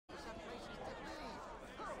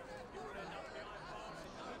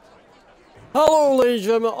Hello ladies and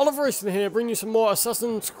gentlemen, Oliver Racing here, bringing you some more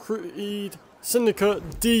Assassin's Creed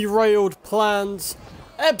Syndicate Derailed Plans,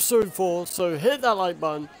 Episode 4, so hit that like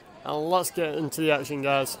button, and let's get into the action,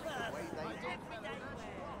 guys.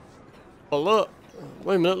 But look,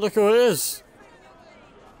 wait a minute, look who it is.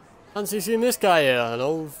 Fancy seeing this guy here, an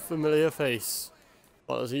old familiar face.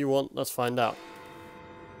 What does he want? Let's find out.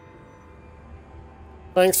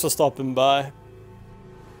 Thanks for stopping by.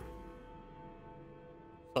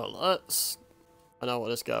 So let's find out what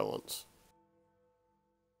this guy wants.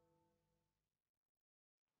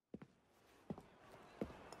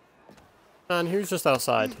 And he was just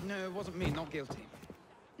outside. No, it wasn't me, not guilty.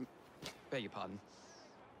 Beg your pardon.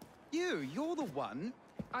 You're the one?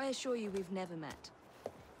 I assure you we've never met.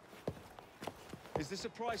 Is this a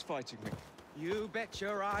prize fighting ring? You bet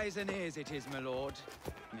your eyes and ears it is, my lord.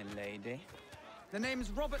 Milady. The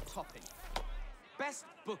name's Robert Topping. Best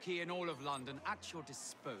bookie in all of London at your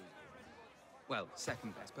disposal. Well,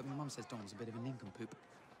 second best, but my mum says Don's a bit of a nincompoop.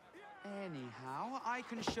 Anyhow, I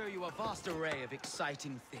can show you a vast array of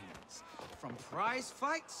exciting things. From prize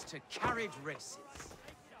fights to carriage races.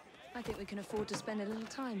 I think we can afford to spend a little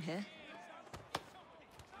time here.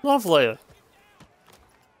 Lovely.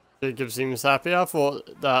 Jacob seems happy. I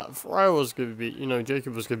thought that Friar was going to be,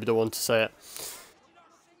 Jacob was going to be the one to say it.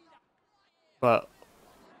 But,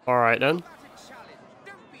 alright then.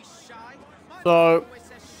 So,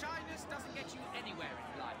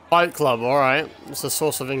 Fight Club, alright. It's a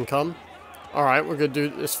source of income. Alright, we're going to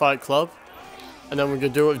do this Fight Club. And then we're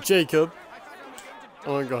going to do it with Jacob.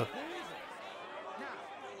 Oh my god.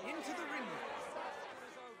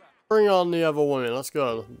 Bring on the other women, let's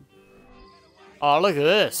go. Oh, look at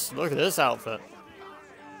this. Look at this outfit.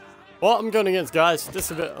 What I'm going against, guys? This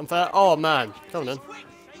is a bit unfair. Oh man, come on in.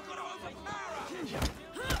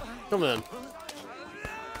 Come on in.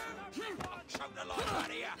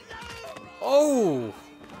 Oh!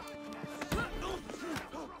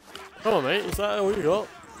 Come on, mate. Is that all you got?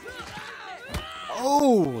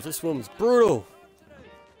 Oh, this one's brutal.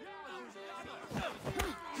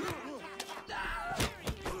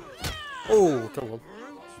 Oh, come on.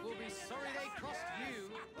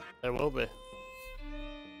 There will be.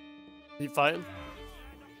 Keep fighting.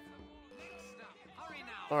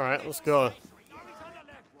 Alright, let's go.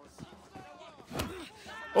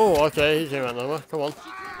 Oh, okay, he came out nowhere. Come on.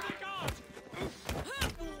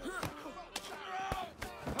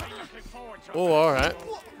 Oh, alright.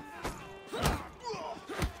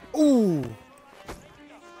 Ooh.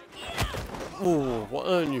 Ooh, what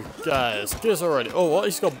aren't you guys? Get us already. Oh, what?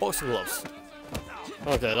 He's got boxing gloves.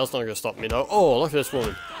 Okay, that's not gonna stop me though. Oh, look at this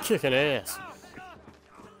woman. Kicking ass.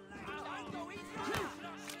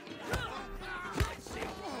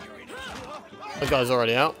 That guy's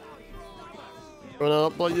already out. You wanna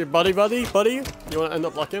end up like your buddy? You wanna end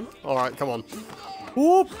up like him? Alright, come on.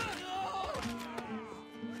 Whoop!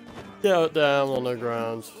 Get down on the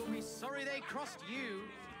ground.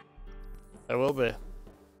 There will be.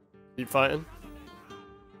 Keep fighting.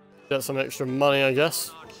 Get some extra money, I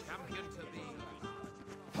guess.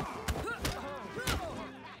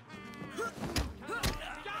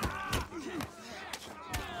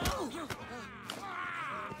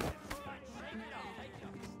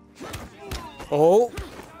 Oh,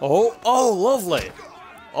 oh, lovely.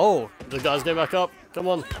 Oh, the guys get back up. Come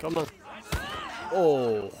on, come on.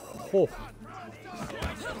 Oh,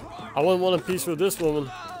 I wouldn't want a piece with this woman.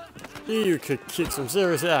 You could kick some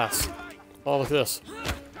serious ass. Oh, look at this.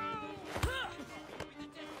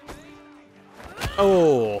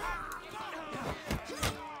 Oh.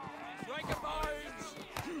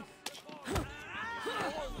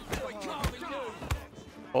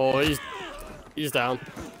 Oh, he's down.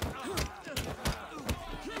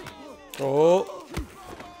 Oh.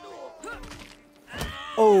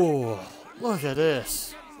 Oh, look at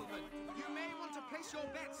this. You may want to place your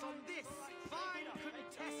bets on this fine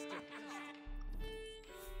contestant.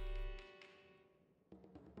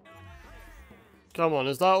 Come on,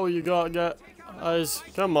 is that all you got, guys?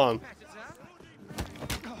 Come on.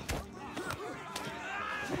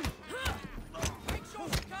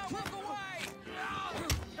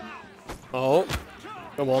 Oh,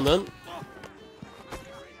 come on then.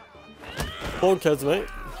 Come on, kids, mate.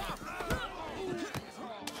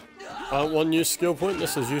 One new skill point.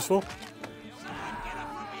 This is useful.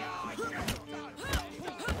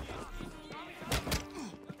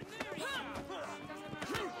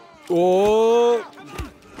 Oh!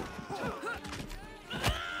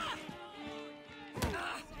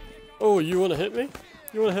 Oh, you want to hit me?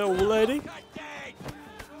 You want to hit a lady?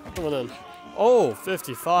 Come on in. Oh,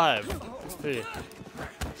 55 XP.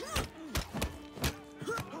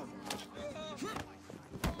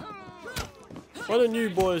 Why don't you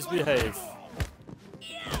boys behave?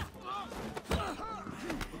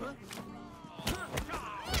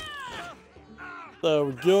 There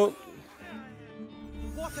we go.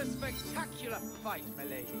 What a spectacular fight,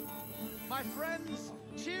 milady. My friends,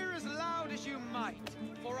 cheer as loud as you might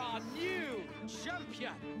for our new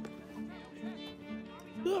champion.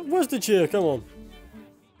 Where's the cheer? Come on.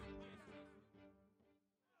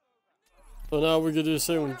 So now we're gonna do the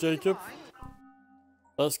same with Jacob.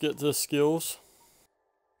 Let's get to the skills.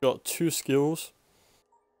 Got 2 skills.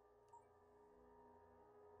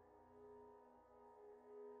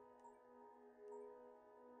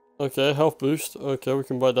 Okay, health boost. Okay, we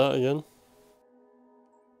can buy that again.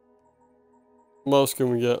 What else can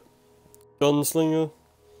we get? Gunslinger,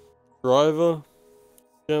 driver,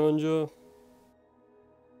 scavenger.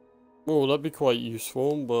 Oh, that'd be quite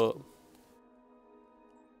useful, but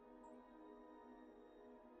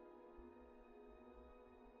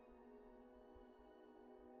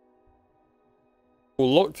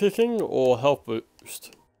lockpicking or health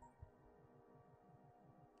boost?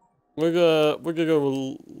 We're gonna go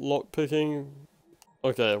with lockpicking.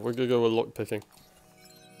 Okay, we're gonna go with lockpicking.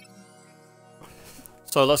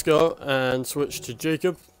 So let's go and switch to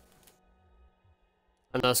Jacob.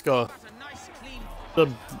 And let's go.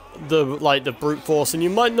 The brute force, and you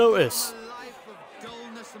might notice.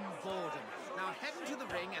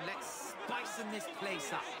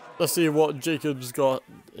 Let's see what Jacob's got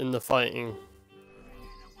in the fighting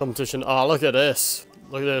competition. Ah, look at this.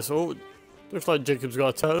 Look at this. Oh, looks like Jacob's got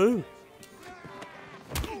a tattoo.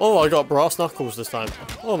 Oh, I got brass knuckles this time.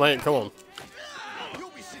 Oh, mate, come on.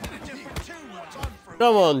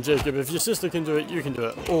 Come on, Jacob. If your sister can do it, you can do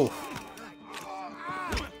it. Oh.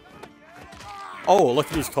 Oh, look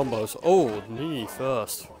at these combos. Oh, knee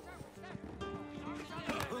first.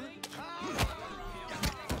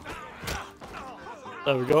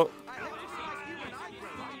 There we go.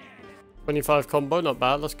 25 combo, not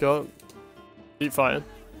bad. Let's go. Keep fighting.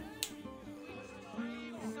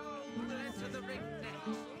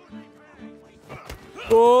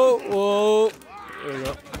 Whoa, whoa. There we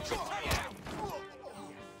go.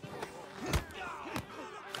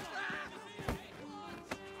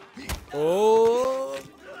 Oh.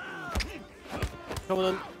 Come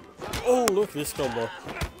on. Oh, look at this combo.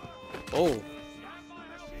 Oh.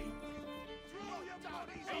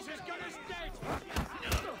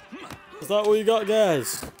 Is that what you got,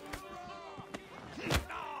 guys?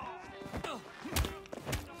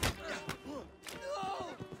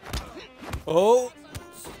 Oh.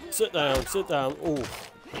 Sit down, sit down. Oh.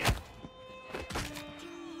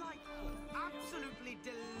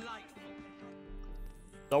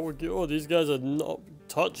 That would get, oh, these guys are not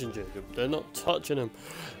touching Jacob. They're not touching him.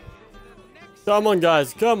 Come on,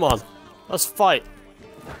 guys. Come on. Let's fight.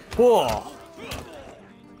 Whoa.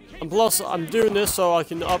 And plus, I'm doing this so I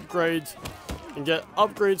can upgrade and get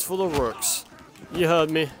upgrades for the rooks. You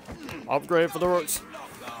heard me. Upgrade for the rooks.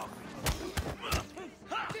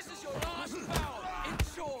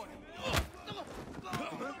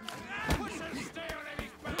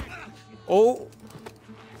 Oh.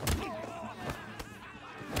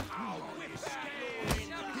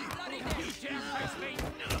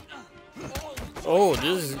 Oh,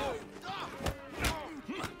 this is...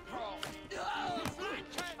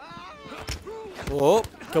 Oh,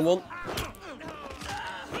 come on.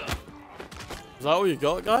 Is that what you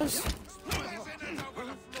got, guys?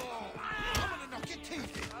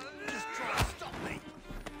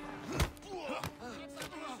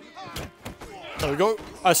 There we go.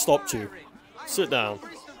 I stopped you. Sit down.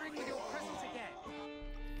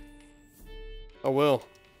 I will.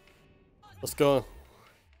 Let's go.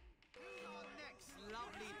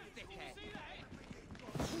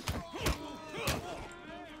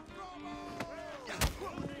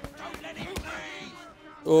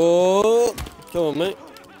 Oh, come on, mate.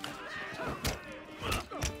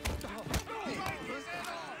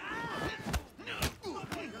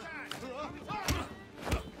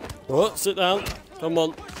 Oh, sit down. Come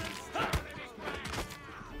on.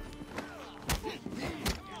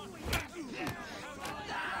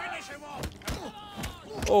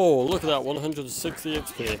 Oh, look at that, 160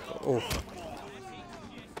 XP. Oh.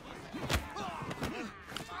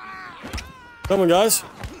 Come on, guys.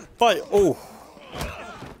 Fight. Oh.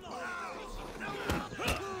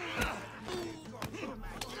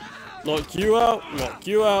 Knock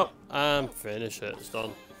you out, and finish it. It's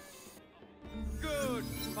done. Good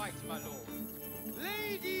fight, my lord.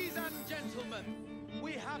 Ladies and gentlemen,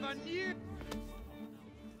 we have a new...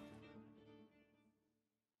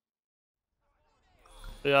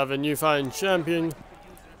 We have a new fighting champion.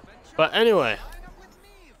 But anyway.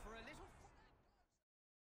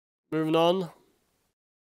 Moving on.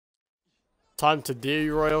 Time to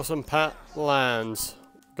derail some lands.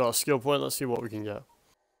 Got a skill point. Let's see what we can get.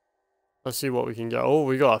 Let's see what we can get. Oh,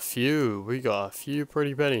 we got a few. We got a few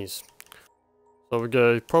pretty pennies. So we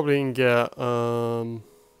go probably can get yeah,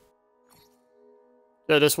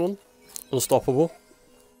 this one, unstoppable.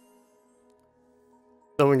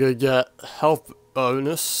 Then we're gonna get health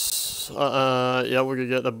bonus. Yeah, we're gonna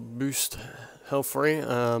get the boost health free.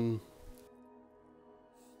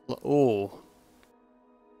 Oh,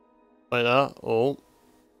 like that. Oh,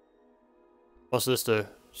 what's this do?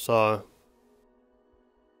 So,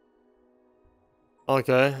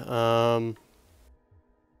 okay.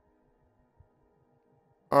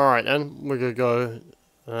 All right, then we're gonna go.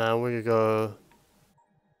 We're gonna go.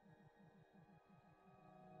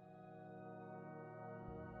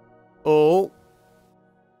 Oh,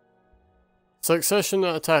 succession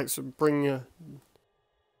attacks bring you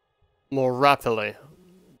more rapidly.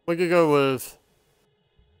 We could go with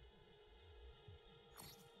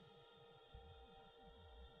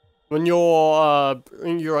when you're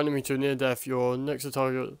bring your enemy to near death, your next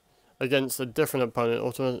target against a different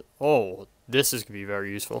opponent. Oh, this is gonna be very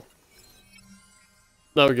useful.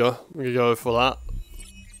 There we go. We can go for that.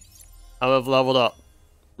 And we've leveled up.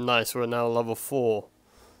 Nice. We're now level 4.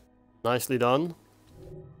 Nicely done.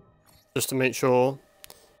 Just to make sure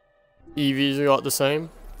Evie's got the same.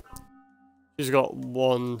 She's got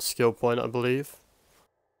 1 skill point, I believe.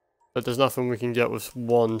 But there's nothing we can get with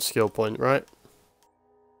 1 skill point, right?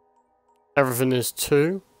 Everything is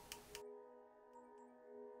 2.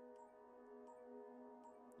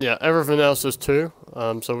 Yeah, everything else is 2.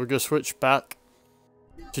 So we're gonna switch back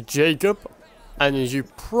to Jacob. And as you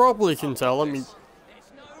probably can tell, let me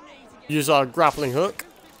use our grappling hook.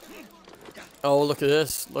 Oh, look at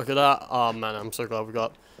this. Look at that. Oh, man, I'm so glad we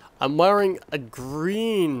got... I'm wearing a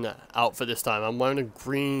green outfit this time. I'm wearing a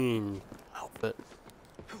green outfit.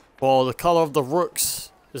 Well, the color of the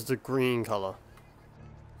rooks is the green color.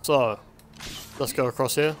 So, let's go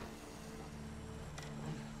across here.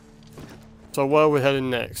 So, where are we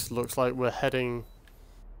heading next? Looks like we're heading...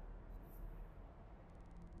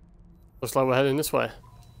 Looks like we're heading this way.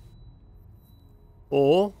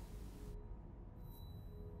 Or...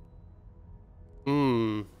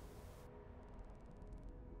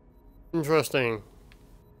 Interesting.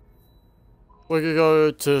 We could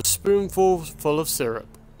go to spoonful full of syrup.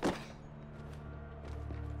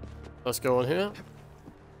 Let's go on here.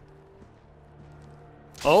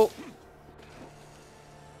 Oh!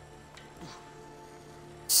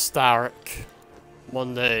 Starrick.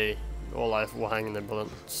 One day, your life will hang in the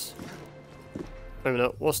balance. Wait a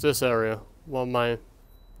minute, what's this area? What am I...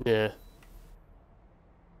 Yeah.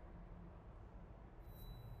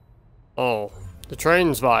 Oh, the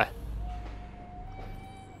train's by.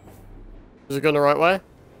 Is it going the right way?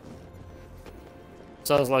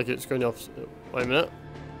 Sounds like it's going the opposite. Wait a minute.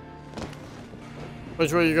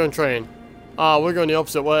 Which way are you going, train? Ah, we're going the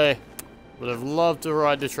opposite way. Would have loved to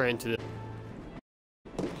ride the train today.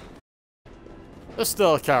 There's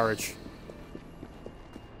still a carriage.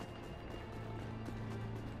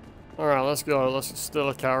 Alright, let's go. Let's steal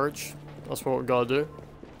a carriage. That's what we gotta do.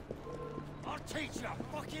 I'll teach you a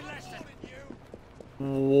fucking lesson.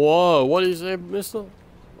 Whoa, what is it, mister?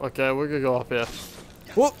 Okay, we're gonna go up here.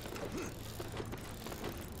 Whoop!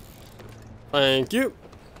 Thank you.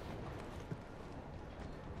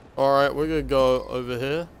 Alright, we're gonna go over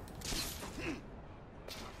here.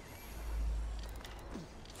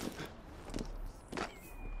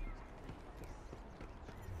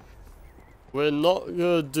 We're not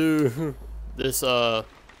gonna do this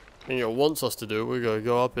thing it wants us to do. We're gonna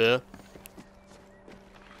go up here.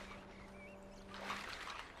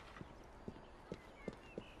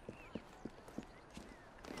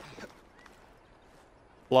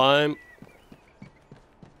 Climb.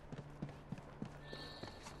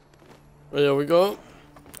 There we go.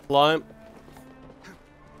 Climb.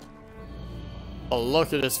 Oh,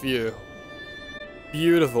 look at this view.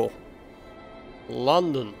 Beautiful.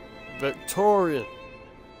 London. Victorian.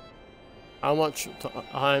 How much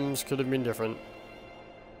times could have been different?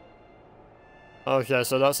 Okay,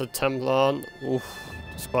 so that's a Templar. Oof,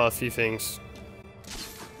 that's quite a few things.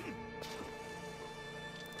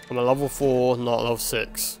 I'm a level 4, not level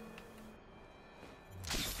 6.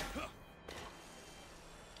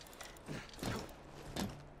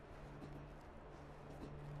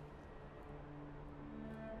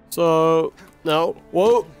 So, now,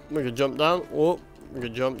 whoa, we can jump down, whoa, we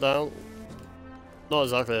can jump down. Not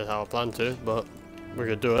exactly how I planned to, but we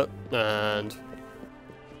could do it. And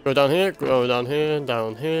go down here,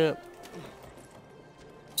 down here.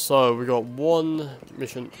 So, we got 1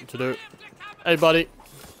 mission to do. Hey, buddy.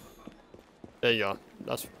 There you go.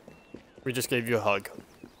 That's We just gave you a hug.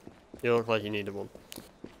 You look like you needed one.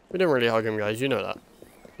 We didn't really hug him, guys. You know that.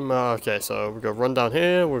 Okay, so we're gonna run down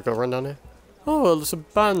here. We're gonna run down here. Oh, it's a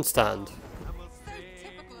bandstand.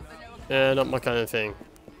 Yeah, not my kind of thing.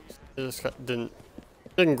 It just didn't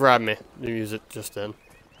grab me, the music just then.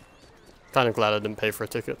 Kind of glad I didn't pay for a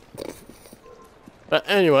ticket. But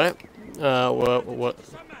anyway, what?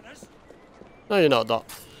 No, you're not, Doc.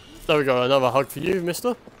 There we go, another hug for you,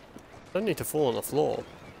 mister. Don't need to fall on the floor.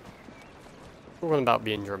 We're talking about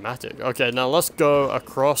being dramatic. Okay, now let's go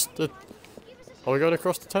across the... Are we going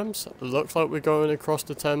across the Thames? It looks like we're going across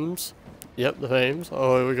the Thames. Yep, the Thames.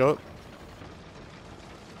 Oh, here we go.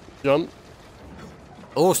 Jump.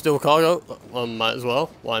 Oh, still cargo. Well, might as well,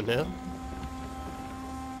 while I'm here.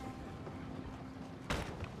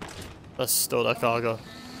 That's still that cargo.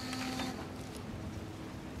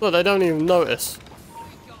 Look, they don't even notice.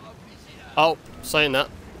 Oh, saying that.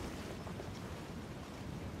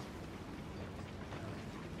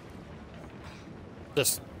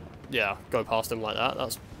 Just, yeah, go past him like that.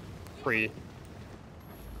 That's pretty...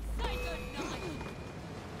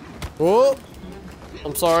 Oh!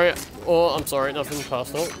 I'm sorry. Oh, I'm sorry. Nothing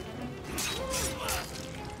personal.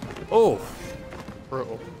 Oh!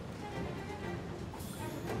 Brutal.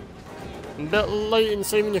 A bit late in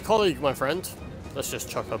saving your colleague, my friend. Let's just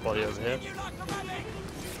chuck her body over here.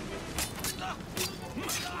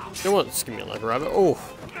 You want to skin me like a rabbit? Oh!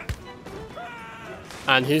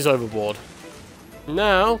 And he's overboard.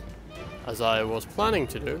 Now, as I was planning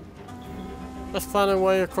to do, let's plan our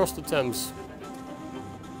way across the Thames.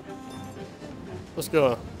 Let's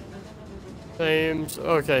go. Thames.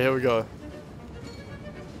 Okay, here we go.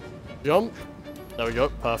 Jump. There we go.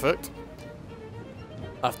 Perfect.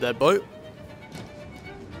 After that boat.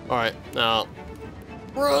 Alright, now.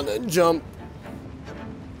 Run and jump.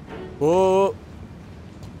 Whoa.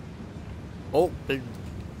 Oh, big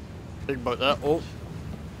boat there. Oh.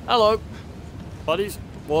 Hello. Buddies.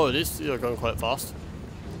 Whoa, it is. You're going quite fast.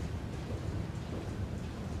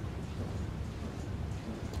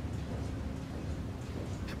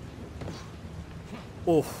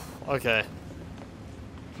 Oh, okay.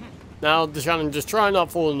 Now the challenge is try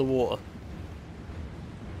not fall in the water.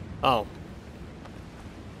 Oh.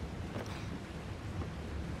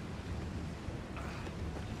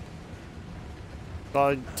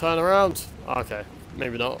 I turn around? Okay.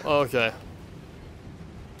 Maybe not. Okay.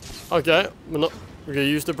 Okay. We're gonna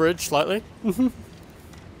use the bridge slightly.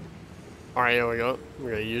 Alright, here we go.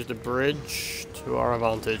 We're gonna use the bridge to our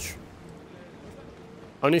advantage.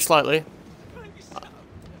 Only slightly.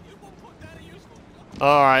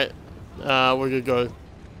 Alright. We're good go.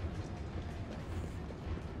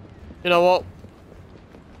 You know what?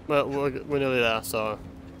 We're nearly there, so...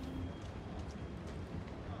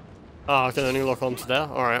 Oh, I can only lock onto there.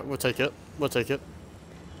 Alright, we'll take it. We'll take it.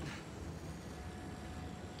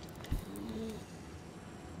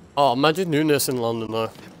 Oh, imagine doing this in London,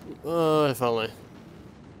 though. If only.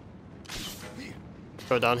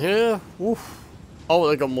 Go down here. Woof. Oh,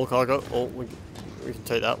 they got more cargo. Oh, we can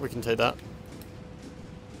take that. We can take that.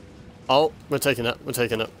 Oh, we're taking it. We're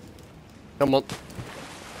taking it. Come on.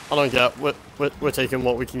 I don't care. We're taking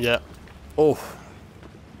what we can get. Oh.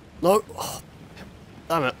 No. Oh,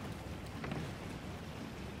 damn it.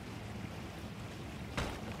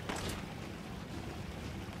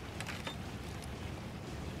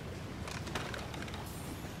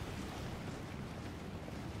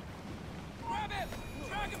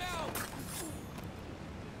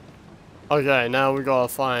 Okay, now we gotta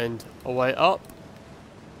find a way up.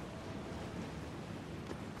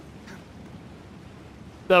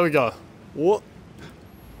 There we go. What?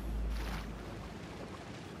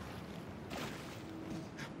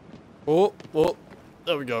 Oh, oh,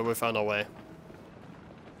 there we go. We found our way.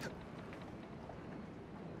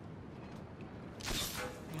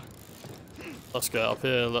 Let's get up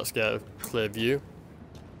here. Let's get a clear view.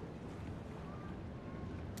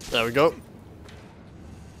 There we go.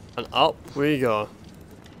 And up we go.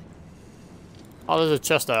 Oh, there's a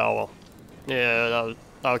chest there. Oh, well. Yeah,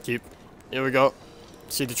 that'll keep. Here we go.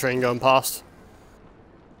 See the train going past.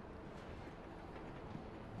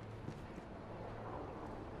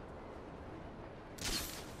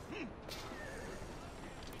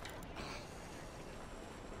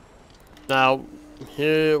 Now,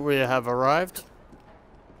 here we have arrived.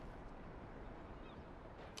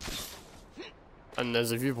 And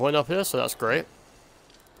there's a viewpoint up here, so that's great.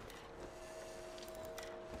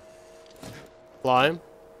 Climb.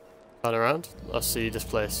 Turn around. Let's see this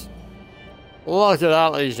place. Look at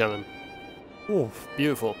that, ladies and gentlemen. Ooh,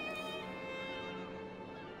 beautiful.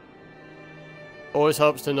 Always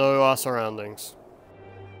helps to know our surroundings.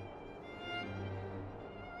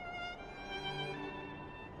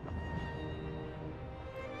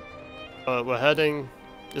 We're heading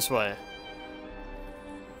this way.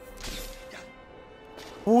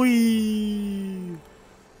 Whee!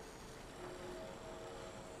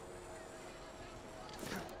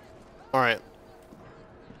 Alright.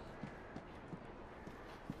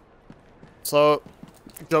 So,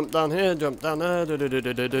 jump down here, jump down there.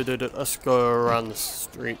 Let's go around the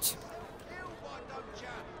streets.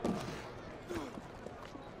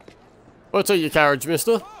 We'll take your carriage,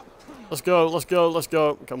 mister. Let's go, let's go, let's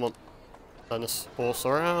go. Come on. Turn this horse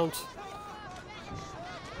around.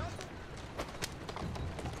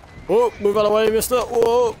 Oh, move out of the way, mister.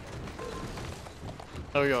 Whoa.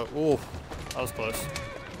 There we go. Oh, that was close.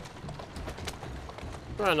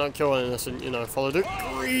 Try not kill an innocent, you know, follow the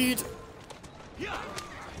greed.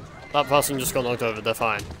 That person just got knocked over, they're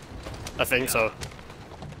fine. I think so.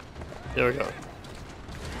 Here we go.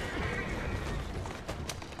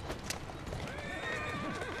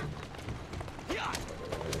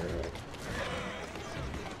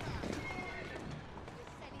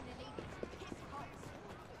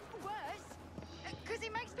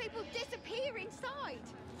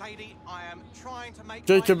 Lady, I am trying to make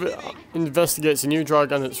Jacob investigates a new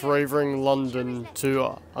drug and it's raving London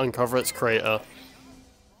to uncover its creator.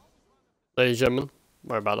 Ladies and gentlemen,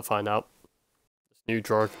 we're about to find out. This new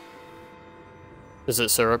drug. Is it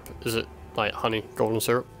syrup? Is it like honey, golden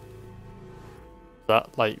syrup? Is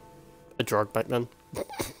that like a drug back then?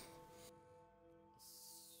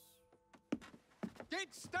 Get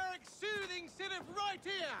Stark soothing syrup right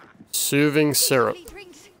here! Soothing syrup.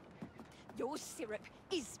 Your syrup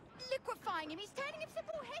is liquefying him. He's turning him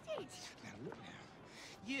simple-headed. Now look now.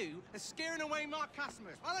 You are scaring away my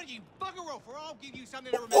customers. Why don't you bugger off or I'll give you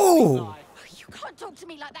something to remember me by. You can't talk to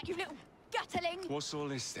me like that, you little gutterling. What's all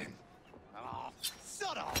this then? Oh,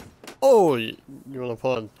 sod off! Oh, you want to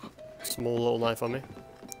put a small little knife on me?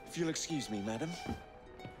 If you'll excuse me, madam.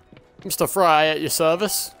 Mr. Fry at your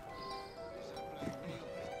service.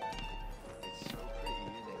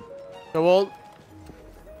 Come on.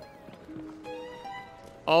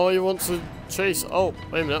 Oh, he wants to chase. Oh,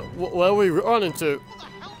 wait a minute. Where are we running to? What the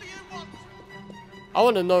hell do you want? I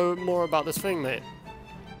want to know more about this thing, mate.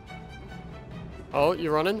 Oh,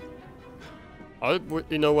 you're running? Oh,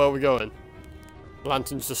 you know where we're going.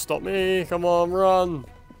 Lanterns just stop me. Come on, run.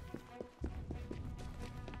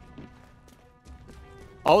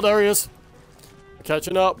 Oh, there he is.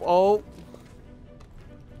 Catching up. Oh.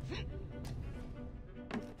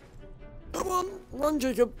 Come on. Run,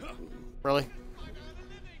 Jacob. Really?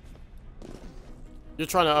 You're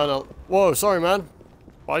trying to earn a... Whoa, sorry, man.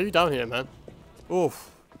 Why are you down here, man? Oof.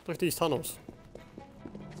 Look at these tunnels.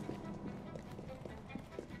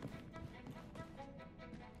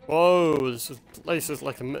 Whoa, this place is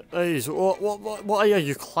like a maze. What are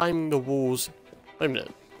you climbing the walls? Wait a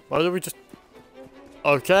minute. Why did we just...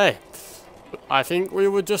 Okay. I think we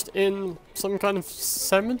were just in some kind of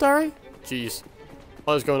cemetery? Jeez.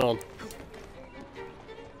 What is going on?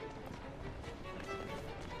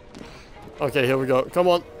 Okay, here we go. Come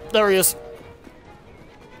on. There he is.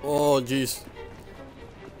 Oh, jeez.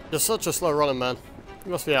 You're such a slow runner, man.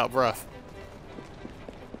 You must be out of breath.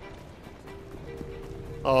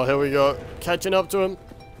 Oh, here we go. Catching up to him.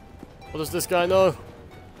 What does this guy know?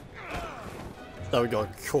 There we go.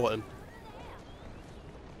 Caught him.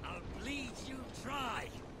 I'll bleed you dry.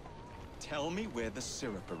 Tell me where the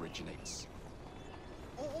syrup originates.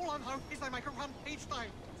 All I know is they make a run each day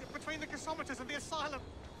between the gasometers and the asylum.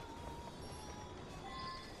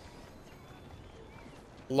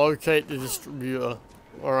 Locate the distributor.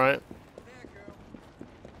 Alright.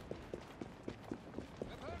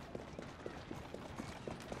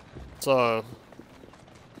 So,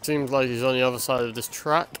 seems like he's on the other side of this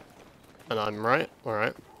track. And I'm right.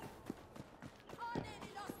 Alright.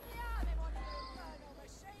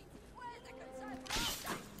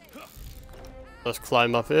 Let's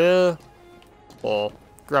climb up here. Or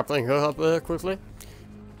grappling her up there quickly.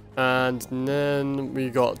 And then we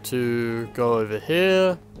got to go over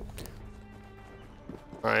here.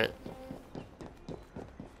 Right.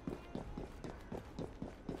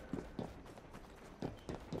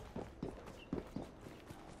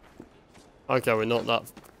 Okay, we're not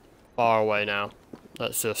that far away now.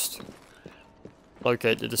 Let's just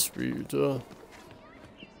locate the distributor.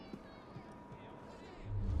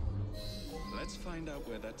 Let's find out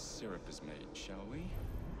where that syrup is made, shall we?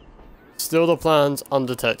 Still the plans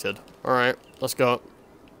undetected. Alright, let's go.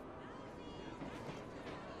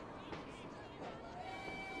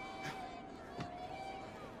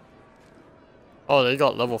 Oh, they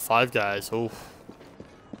got level 5 guys. Oof.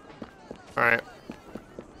 Alright.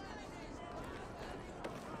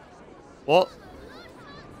 What?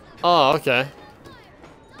 Oh, okay.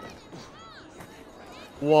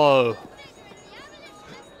 Whoa.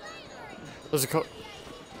 There's a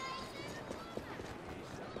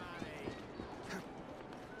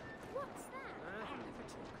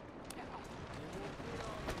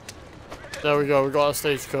There we go, we got a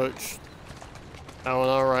stagecoach. Now on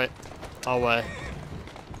our right. Our way.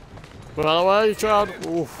 Move out of the way, child.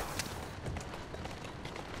 Oof.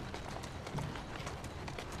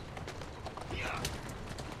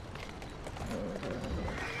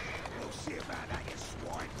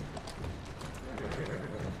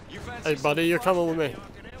 Hey buddy, you're coming with me.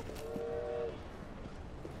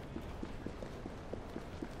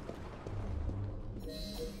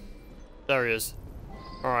 There he is.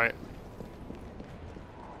 Alright.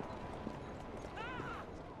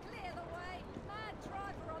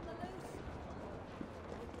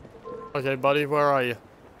 Okay, buddy, where are you?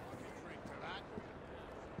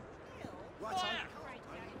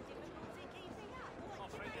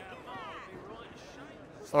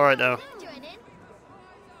 Alright now.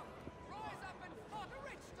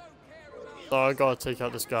 So I gotta take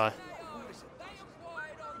out this guy.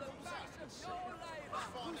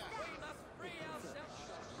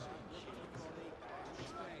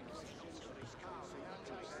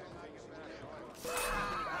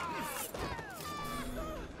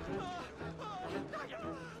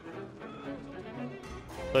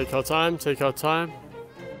 Take our time, take our time.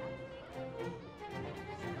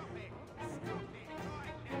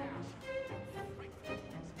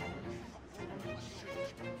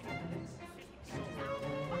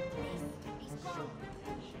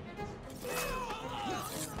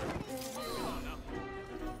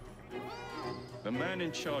 The man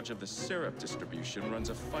in charge of the syrup distribution runs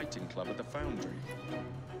a fighting club at the foundry.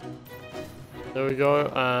 There we go,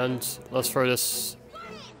 and let's throw this.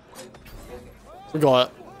 We got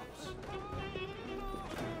it.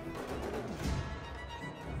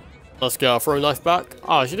 Let's get our throwing knife back.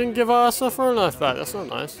 Oh, she didn't give us a throwing knife back. That's not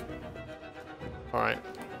nice. Alright.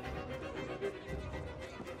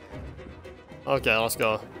 Okay, let's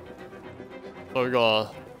go. So we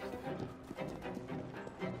got.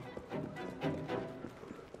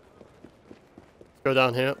 Go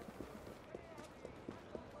down here.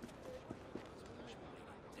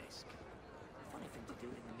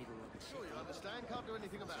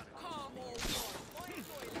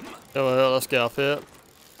 Anyway, let's get up here.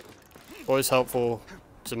 Always helpful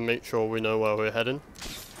to make sure we know where we're heading.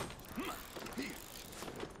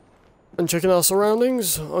 And checking our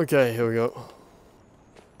surroundings. Okay, here we go.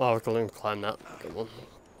 Oh, we can even climb that. Come on.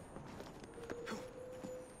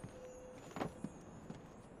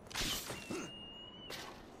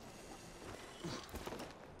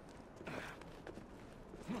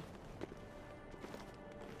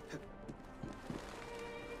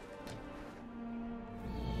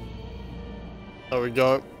 There we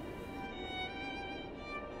go.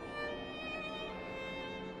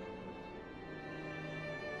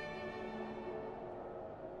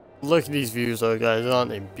 Look at these views though, guys,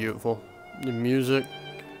 aren't they beautiful? The music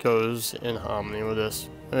goes in harmony with this.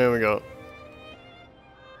 There we go.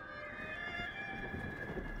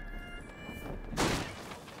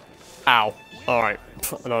 Ow. Alright.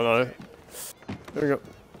 I don't know. There we go.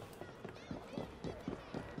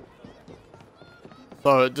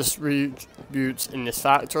 So it distributes in this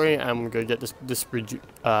factory, and we're gonna get this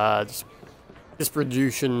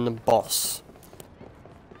distribution boss.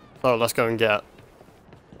 So let's go and get.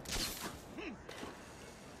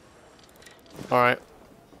 All right.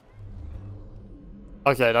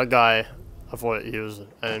 Okay, that guy. I thought he was an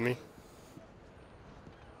enemy.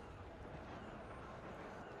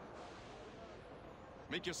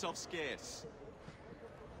 Make yourself scarce.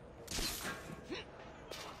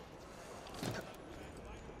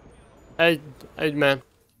 Hey man.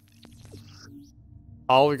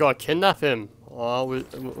 Oh, we gotta kidnap him. Oh,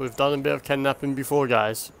 we've done a bit of kidnapping before,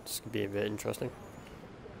 guys. This could be a bit interesting.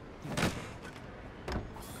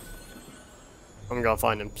 I'm gonna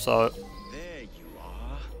find him. So. There you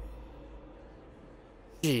are.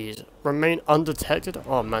 Jeez, remain undetected.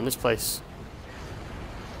 Oh man, this place.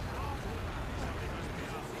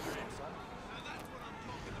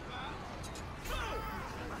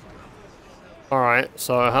 Alright,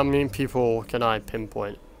 so how many people can I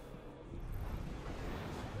pinpoint?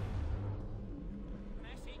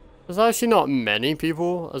 There's actually not many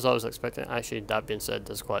people, as I was expecting. Actually, that being said,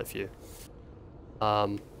 there's quite a few.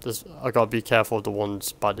 I gotta be careful of the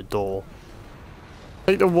ones by the door. I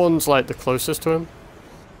think the ones, like, the closest to him.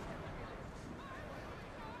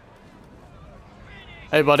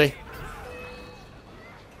 Hey, buddy.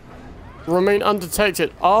 Remain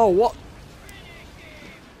undetected. Oh, what?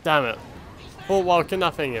 Damn it. All while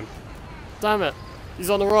kidnapping him. Damn it. He's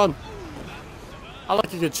on the run. I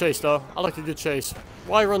like a good chase, though. I like a good chase.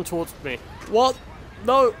 Why run towards me? What?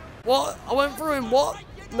 No. What? I went through him. What?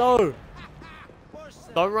 No.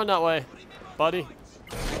 Don't run that way, buddy.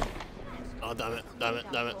 Oh, damn it. Damn it.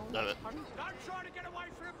 Damn it. Damn it.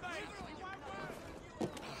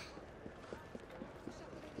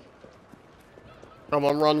 Come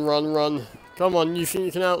on, run, run, run. Come on, you think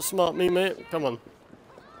you can outsmart me, mate? Come on.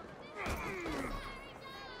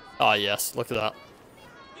 Ah, yes. Look at that.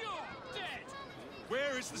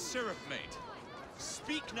 Where is the syrup, mate?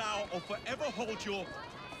 Speak now or forever hold your...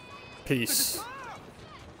 Peace.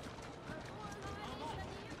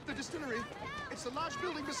 The distillery. It's the large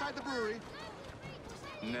building beside the brewery.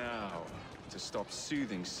 Now, to stop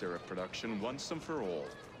soothing syrup production once and for all.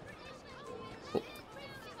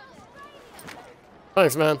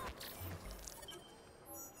 Thanks, man.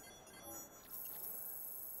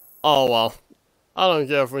 Oh, well. I don't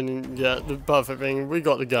care if we didn't get the perfect thing. We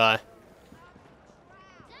got the guy.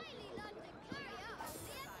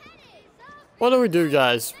 What do we do,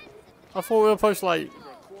 guys? I thought we were supposed to, like,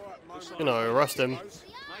 you know, arrest him.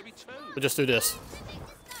 We'll just do this.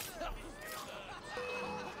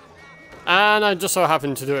 And I just so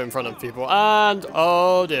happened to do it in front of people. And,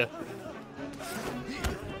 oh dear.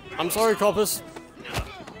 I'm sorry, coppers.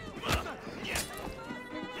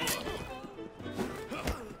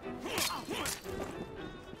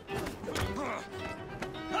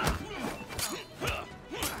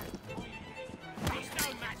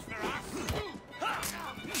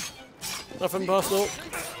 Nothing personal.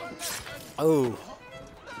 Oh.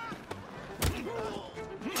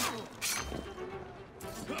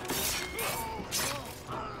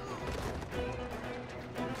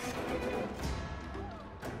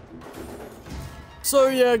 So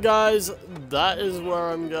yeah, guys, that is where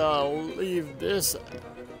I'm gonna leave this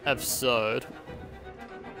episode.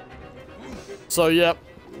 So yep,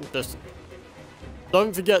 just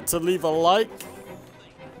don't forget to leave a like.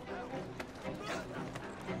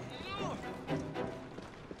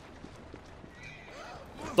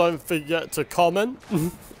 Don't forget to comment.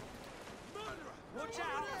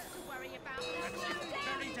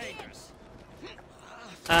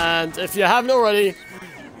 And if you haven't already,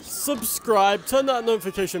 subscribe, turn that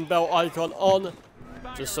notification bell icon on,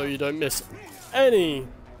 just so you don't miss any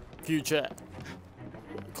future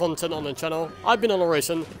content on the channel. I've been on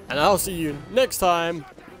Racing, and I'll see you next time.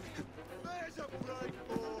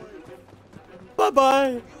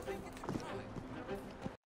 Bye-bye.